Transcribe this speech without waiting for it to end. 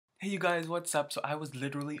Hey you guys, what's up? So I was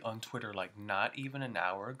literally on Twitter like not even an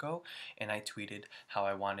hour ago and I tweeted how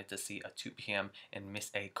I wanted to see a 2 p.m. and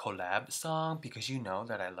Miss A collab song because you know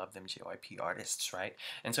that I love them JYP artists, right?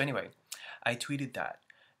 And so anyway, I tweeted that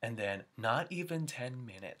and then not even 10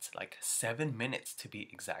 minutes, like 7 minutes to be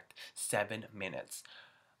exact, 7 minutes.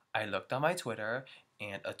 I looked on my Twitter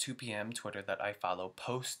and a 2 p.m. Twitter that I follow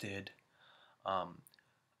posted um,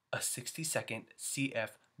 a 60-second CF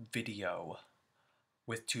video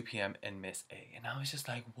with 2 p.m. and Miss A. And I was just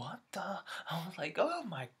like, what the? I was like, oh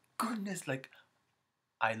my goodness. Like,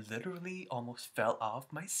 I literally almost fell off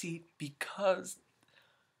my seat because,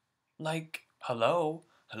 like, hello,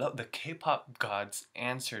 the K pop gods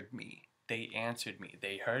answered me. They answered me.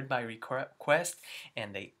 They heard my request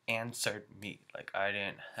and they answered me. Like, I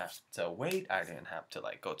didn't have to wait. I didn't have to,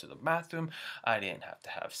 like, go to the bathroom. I didn't have to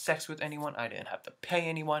have sex with anyone. I didn't have to pay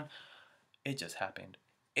anyone. It just happened.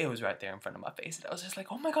 It was right there in front of my face. And I was just like,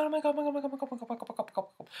 oh my god, oh my god, oh my god, oh my god, oh my god, oh my god, oh my god, oh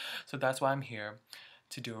my god. So that's why I'm here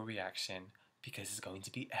to do a reaction because it's going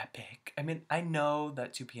to be epic. I mean, I know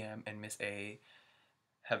that 2 p.m. and Miss A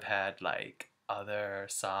have had like other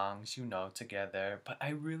songs, you know, together, but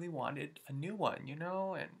I really wanted a new one, you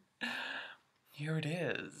know, and here it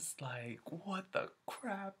is. Like, what the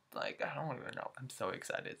crap? Like, I don't even know. I'm so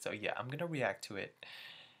excited. So yeah, I'm gonna react to it.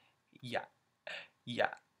 Yeah,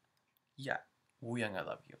 yeah, yeah. Woo Young, I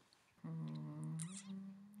love you.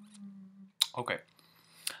 Okay,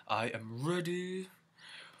 I am ready.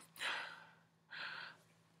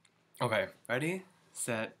 Okay, ready,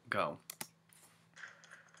 set, go.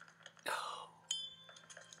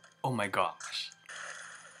 Oh my gosh.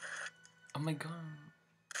 Oh my god.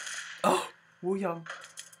 Oh, Woo Young.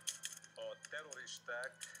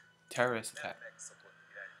 Terrorist attack.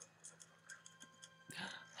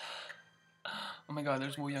 Oh my god,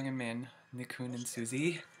 there's Woo Young and Min, Nikun and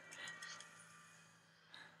Suzy.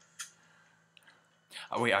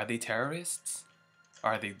 Oh wait, are they terrorists?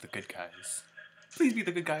 Or are they the good guys? Please be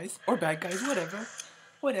the good guys. Or bad guys, whatever.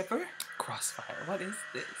 Whatever. Crossfire, what is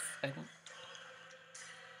this? I don't...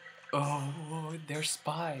 Oh, they're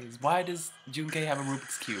spies. Why does Junkei have a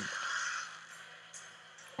Rubik's Cube?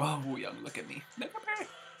 Oh, Woo Young, look at me. Look at me.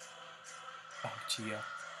 Oh, Chia.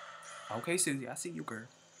 Okay, Suzy, I see you, girl.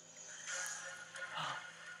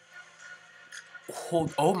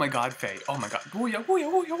 Hold. Oh my god, Faye. Oh my god. Woo Young, Woo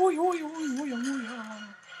Young, Woo Young, Woo Young, Woo Young, Woo Young, Woo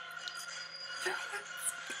Young.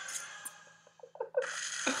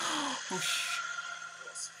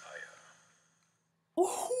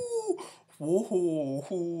 Oh, Ooh,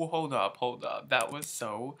 whoa, hold up, hold up. That was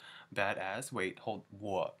so badass. Wait, hold,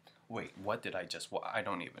 what? Wait, what did I just, I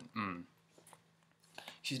don't even, You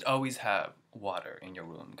should always have water in your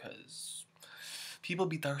room, because people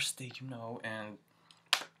be thirsty, you know, and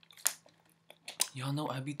y'all know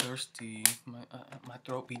I be thirsty. My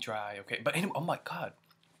throat be dry, okay? But anyway, oh my god.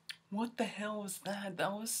 What the hell was that?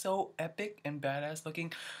 That was so epic and badass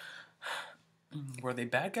looking. Were they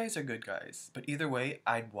bad guys or good guys? But either way,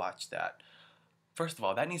 I'd watch that. First of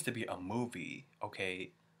all, that needs to be a movie,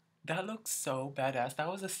 okay? That looks so badass. That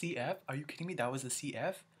was a CF? Are you kidding me? That was a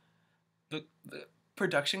CF? The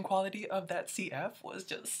production quality of that CF was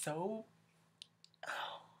just so...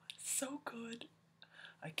 Oh, so good.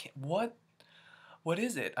 I can't... What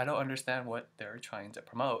is it? I don't understand what they're trying to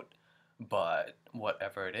promote. But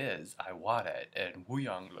whatever it is, I want it. And Woo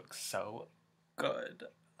Young looks so good.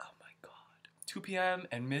 Oh my god. 2 p.m.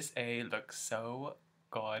 and Miss A look so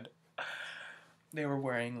good. They were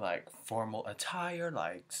wearing like formal attire,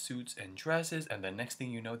 like suits and dresses, and the next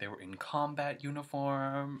thing you know, they were in combat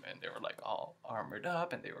uniform, and they were like all armored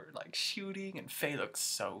up, and they were like shooting, and Faye looked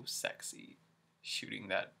so sexy shooting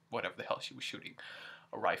that, whatever the hell she was shooting,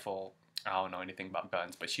 a rifle. I don't know anything about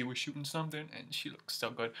guns, but she was shooting something, and she looked so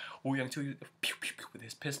good. Woo Young too, pew, pew, pew, with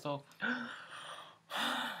his pistol.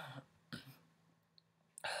 I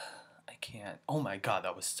can't. Oh my god,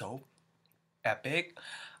 that was so epic.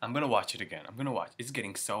 I'm gonna watch it again. I'm gonna watch. It's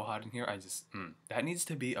getting so hot in here. I just, that needs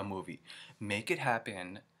to be a movie. Make it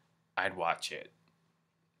happen. I'd watch it.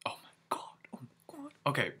 Oh my god. Oh my god.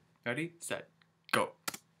 Okay, ready, set, go.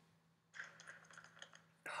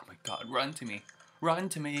 Oh my god, run to me. Run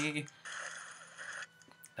to me.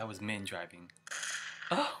 That was Min driving.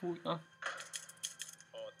 Oh,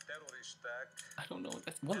 I don't know what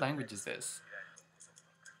that's. What language is this?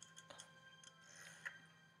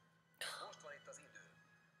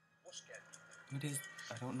 It is.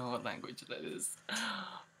 I don't know what language that is.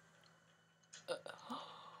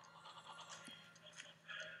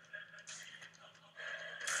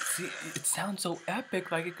 See, it sounds so epic,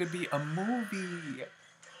 like it could be a movie.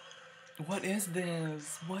 What is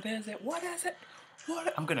this? What is it? What is it?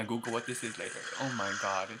 What? I'm gonna Google what this is later. Oh my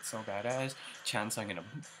god, it's so badass. Chan Sung in a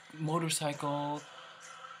motorcycle.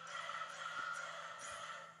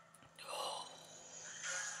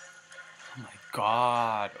 Oh my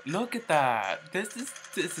god, look at that. This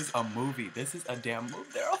is a movie. This is a damn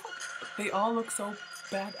movie. They all look so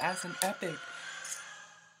badass and epic.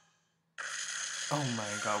 Oh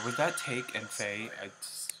my god, was that Take and Faye?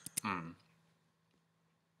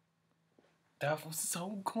 That was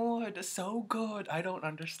so good, so good. I don't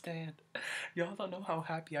understand. Y'all don't know how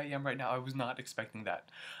happy I am right now. I was not expecting that.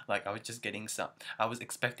 Like, I was just getting I was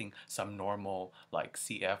expecting some normal, like,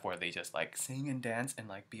 CF where they just, like, sing and dance and,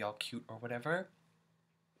 like, be all cute or whatever.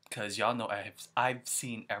 Because y'all know I've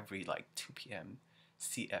seen every, like, 2 p.m.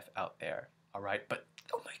 CF out there. Alright? But,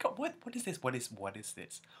 oh my god, what is this? What is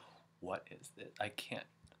this? What is this? I can't.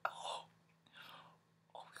 Oh.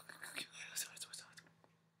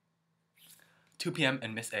 2 p.m.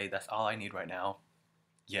 and Miss A, that's all I need right now.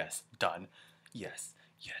 Yes, done. Yes,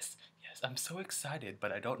 yes, yes. I'm so excited,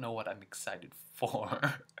 but I don't know what I'm excited for.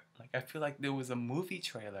 Like, I feel like there was a movie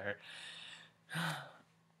trailer.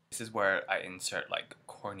 This is where I insert, like,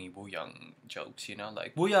 corny Wooyoung jokes, you know?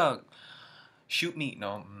 Like, Wooyoung, shoot me.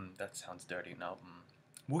 No, that sounds dirty. No,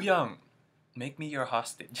 Wooyoung, make me your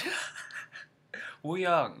hostage.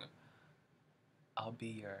 Wooyoung, I'll be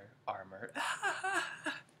your armor.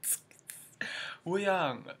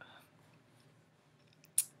 Wooyoung.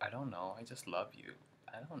 I don't know. I just love you.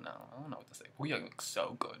 I don't know. I don't know what to say. Wooyoung looks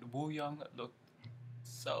so good. Wooyoung looks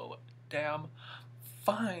so damn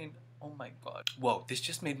fine. Oh my god. Whoa, this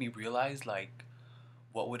just made me realize, like,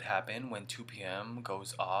 what would happen when 2 p.m.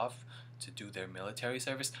 goes off to do their military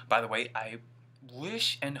service. By the way, I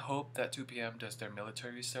wish and hope that 2 p.m. does their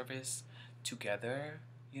military service together,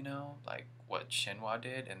 you know, like what Shenhua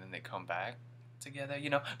did, and then they come back together, you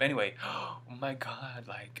know. But anyway, oh my god,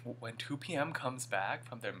 like when 2 p.m. comes back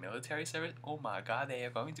from their military service, oh my god, they are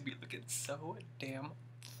going to be looking so damn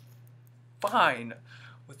fine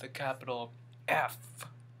with a capital F.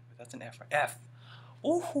 That's an F, right? F.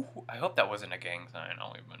 Ooh, I hope that wasn't a gang sign. I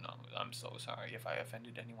don't even know. I'm so sorry if I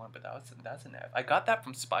offended anyone, but that's an F. I got that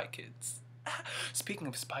from Spy Kids. Speaking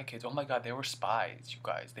of Spy Kids, oh my god, they were spies, you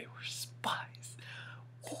guys. They were spies.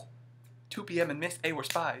 Ooh, 2 p.m. and Miss A were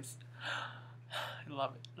spies. I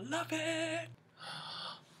love it. Love it!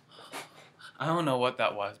 I don't know what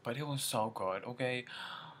that was, but it was so good, okay?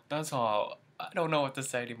 That's all. I don't know what to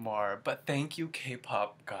say anymore, but thank you,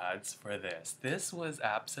 K-pop gods, for this. This was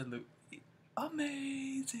absolutely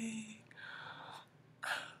amazing.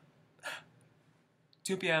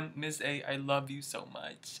 2 p.m. Miss A, I love you so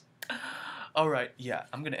much. Alright, yeah,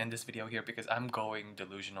 I'm gonna end this video here because I'm going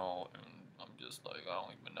delusional and I'm just like, I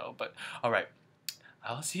don't even know. But alright,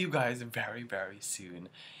 I'll see you guys very, very soon.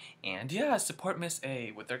 And yeah, support Miss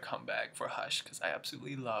A with their comeback for Hush because I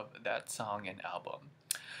absolutely love that song and album.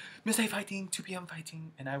 Miss A fighting, 2 p.m.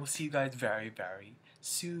 fighting, and I will see you guys very, very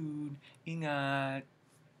soon. Ingat!